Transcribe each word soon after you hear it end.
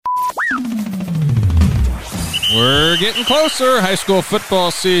We're getting closer. High school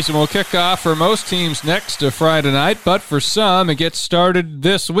football season will kick off for most teams next Friday night, but for some, it gets started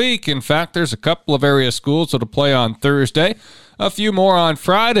this week. In fact, there's a couple of area schools that'll play on Thursday, a few more on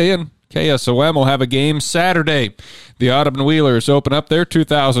Friday, and KSOM will have a game Saturday. The Audubon Wheelers open up their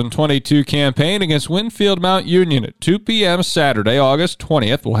 2022 campaign against Winfield Mount Union at 2 p.m. Saturday, August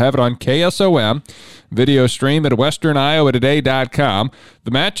 20th. We'll have it on KSOM. Video stream at westerniowatoday.com.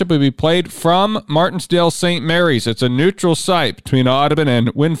 The matchup will be played from Martinsdale St. Mary's. It's a neutral site between Audubon and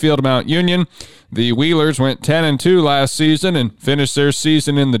Winfield Mount Union. The Wheelers went 10-2 last season and finished their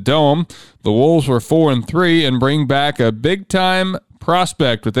season in the Dome. The Wolves were 4-3 and bring back a big-time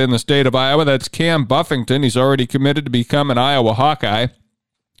prospect within the state of Iowa. That's Cam Buffington. He's already committed to become an Iowa Hawkeye.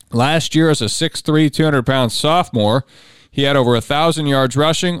 Last year as a 6'3", 200-pound sophomore, he had over 1,000 yards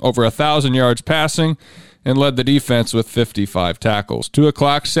rushing, over 1,000 yards passing, and led the defense with 55 tackles. 2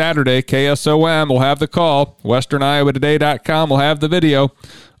 o'clock Saturday, KSOM will have the call. WesternIowaToday.com will have the video.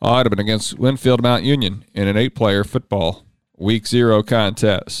 Audubon against Winfield Mount Union in an 8-player football Week 0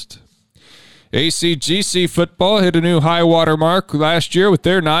 contest. ACGC football hit a new high water mark last year with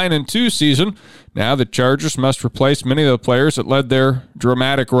their 9-2 season. Now the Chargers must replace many of the players that led their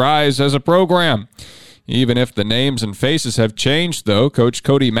dramatic rise as a program. Even if the names and faces have changed, though, Coach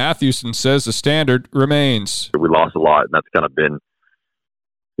Cody Mathewson says the standard remains. We lost a lot, and that's kind of been,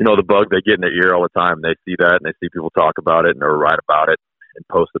 the bug they get in their ear all the time. They see that, and they see people talk about it, and they'll write about it and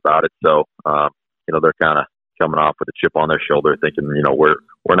post about it. So, they're kind of coming off with a chip on their shoulder, thinking,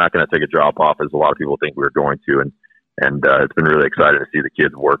 we're not going to take a drop off as a lot of people think we're going to. And it's been really exciting to see the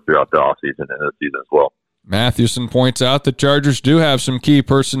kids work throughout the offseason and the season as well. Mathewson points out the Chargers do have some key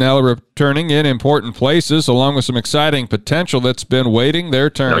personnel returning in important places, along with some exciting potential that's been waiting their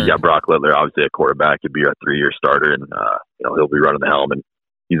turn. Brock Littler, obviously a quarterback, could be our 3-year starter, and he'll be running the helm, and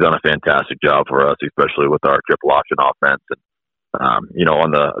he's done a fantastic job for us, especially with our triple option offense. And on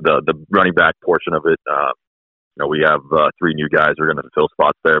the running back portion of it, we have 3 new guys who are going to fill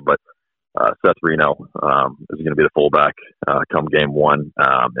spots there, but Seth Reno is going to be the fullback come game 1.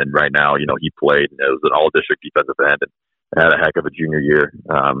 And right now, he played as an all-district defensive end and had a heck of a junior year.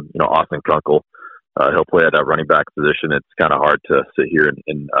 Austin Kunkel, he'll play at that running back position. It's kind of hard to sit here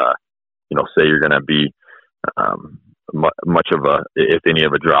and say you're going to be much of a, if any,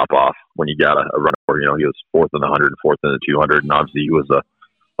 of a drop-off when you got a runner. He was 4th in the 100 and 4th in the 200, and obviously he was a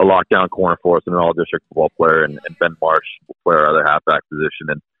lockdown corner for us and an all-district football player. And Ben Marsh will play our other halfback position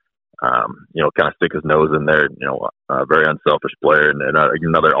and kind of stick his nose in there, a very unselfish player and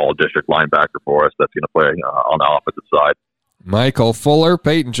another all-district linebacker for us that's going to play on the offensive side. Michael Fuller,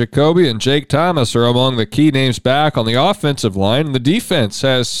 Peyton Jacoby, and Jake Thomas are among the key names back on the offensive line, and the defense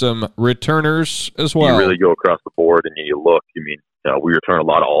has some returners as well. You really go across the board and you look, we return a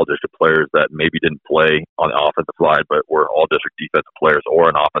lot of all-district players that maybe didn't play on the offensive line, but were all-district defensive players or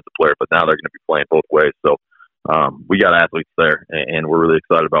an offensive player, but now they're going to be playing both ways. So we got athletes there, and we're really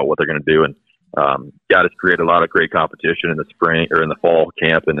excited about what they're going to do. And got us create a lot of great competition in the spring or in the fall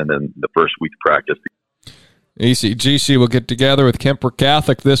camp, and then the first week of practice. ACGC will get together with Kemper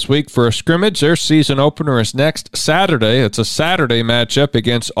Catholic this week for a scrimmage. Their season opener is next Saturday. It's a Saturday matchup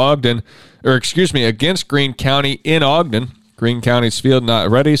against Greene County in Ogden. Greene County's field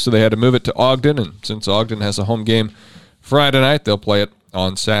not ready, so they had to move it to Ogden, and since Ogden has a home game Friday night, they'll play it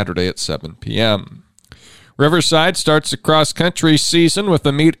on Saturday at 7 p.m. Riverside starts the cross-country season with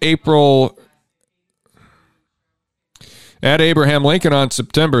a meet April at Abraham Lincoln on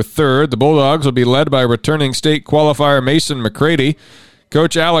September 3rd. The Bulldogs will be led by returning state qualifier Mason McCready.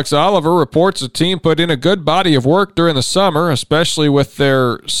 Coach Alex Oliver reports the team put in a good body of work during the summer, especially with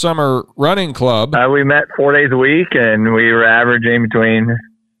their summer running club. We met 4 days a week, and we were averaging between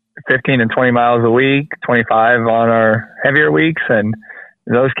 15 and 20 miles a week, 25 on our heavier weeks, and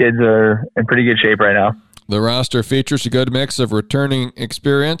those kids are in pretty good shape right now. The roster features a good mix of returning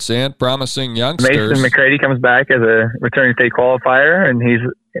experience and promising youngsters. Mason McCready comes back as a returning state qualifier, and he's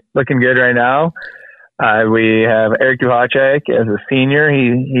looking good right now. We have Eric Duhacek as a senior.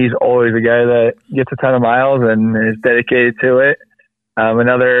 He's always a guy that gets a ton of miles and is dedicated to it.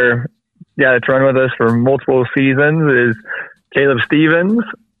 Another guy that's run with us for multiple seasons is Caleb Stevens.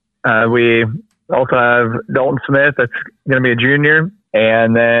 We also have Dalton Smith that's going to be a junior,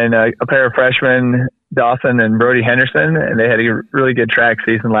 and then a pair of freshmen, Dawson and Brody Henderson, and they had a really good track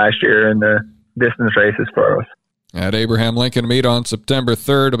season last year in the distance races for us. At Abraham Lincoln meet on September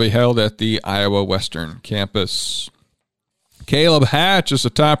 3rd will be held at the Iowa Western campus. Caleb Hatch is the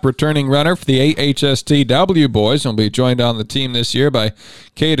top returning runner for the AHSTW boys and will be joined on the team this year by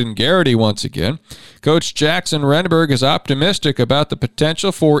Caden Garrity once again. Coach Jackson Renberg is optimistic about the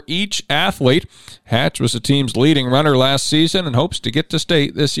potential for each athlete. Hatch was the team's leading runner last season and hopes to get to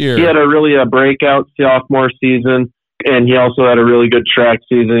state this year. He had a breakout sophomore season, and he also had a really good track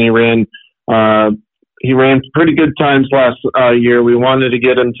season. He ran pretty good times last year. We wanted to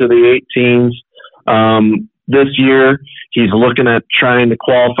get him to the 18s. This year, he's looking at trying to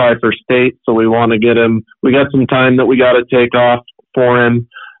qualify for state, so we want to get him. We got some time that we got to take off for him.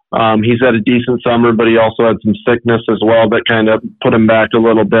 He's had a decent summer, but he also had some sickness as well that kind of put him back a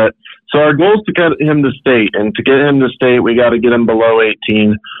little bit. So our goal is to get him to state, and to get him to state, we got to get him below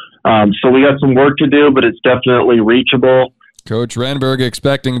 18. So we got some work to do, but it's definitely reachable. Coach Renberg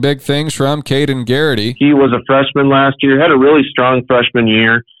expecting big things from Caden Garrity. He was a freshman last year, had a really strong freshman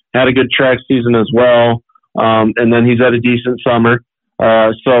year, had a good track season as well. And then he's had a decent summer.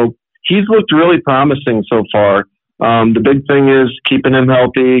 So he's looked really promising so far. The big thing is keeping him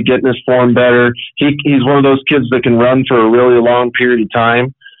healthy, getting his form better. He's one of those kids that can run for a really long period of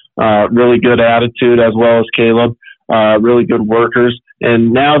time. Really good attitude as well as Caleb. Really good workers.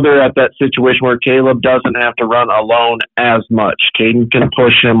 And now they're at that situation where Caleb doesn't have to run alone as much. Caden can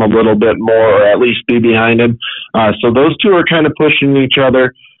push him a little bit more, or at least be behind him. So those two are kind of pushing each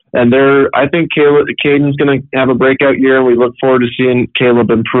other. And I think Caden's going to have a breakout year, and we look forward to seeing Caleb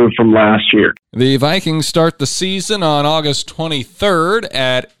improve from last year. The Vikings start the season on August 23rd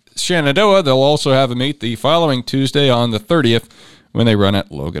at Shenandoah. They'll also have a meet the following Tuesday on the 30th when they run at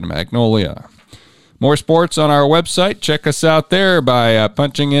Logan Magnolia. More sports on our website. Check us out there by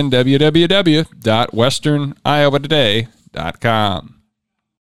punching in www.westerniowatoday.com.